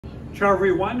Ciao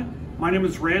everyone, my name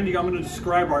is Randy. I'm going to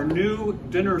describe our new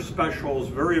dinner specials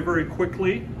very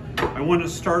quickly. I want to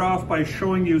start off by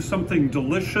showing you something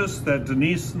delicious that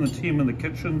Denise and the team in the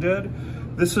kitchen did.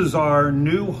 This is our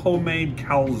new homemade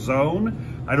calzone.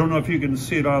 I don't know if you can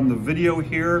see it on the video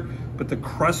here, but the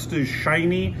crust is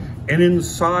shiny, and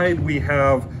inside we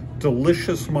have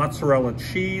delicious mozzarella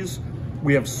cheese,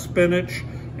 we have spinach,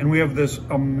 and we have this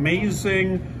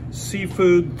amazing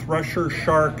seafood Thresher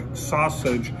shark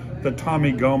sausage that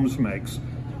Tommy Gomes makes.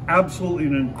 Absolutely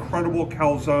an incredible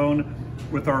calzone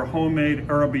with our homemade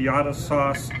arrabiatta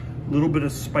sauce, a little bit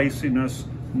of spiciness,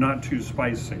 not too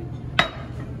spicy.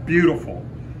 Beautiful.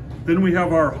 Then we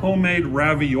have our homemade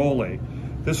ravioli.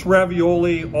 This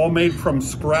ravioli, all made from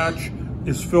scratch,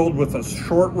 is filled with a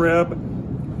short rib.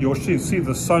 You'll see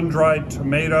the sun-dried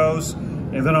tomatoes,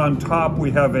 and then on top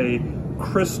we have a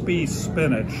crispy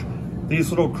spinach. These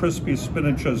little crispy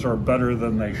spinaches are better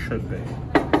than they should be.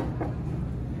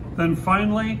 Then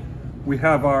finally, we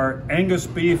have our Angus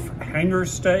beef hanger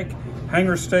steak.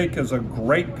 Hanger steak is a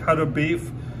great cut of beef.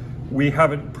 We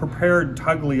have it prepared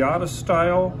tagliata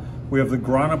style. We have the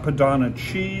Grana Padana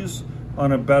cheese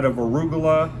on a bed of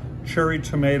arugula, cherry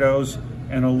tomatoes,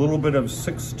 and a little bit of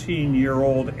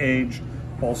 16-year-old aged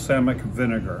balsamic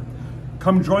vinegar.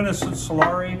 Come join us at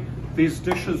Solare. These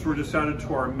dishes were just added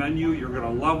to our menu. You're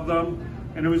gonna love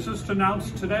them. And it was just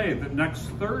announced today that next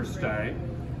Thursday,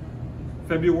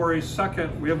 February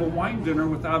 2nd, we have a wine dinner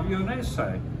with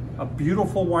Avionese, a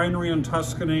beautiful winery in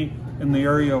Tuscany in the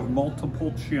area of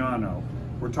Montepulciano.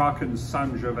 We're talking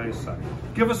Sangiovese.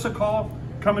 Give us a call,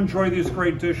 come enjoy these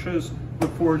great dishes.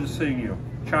 Look forward to seeing you.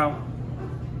 Ciao.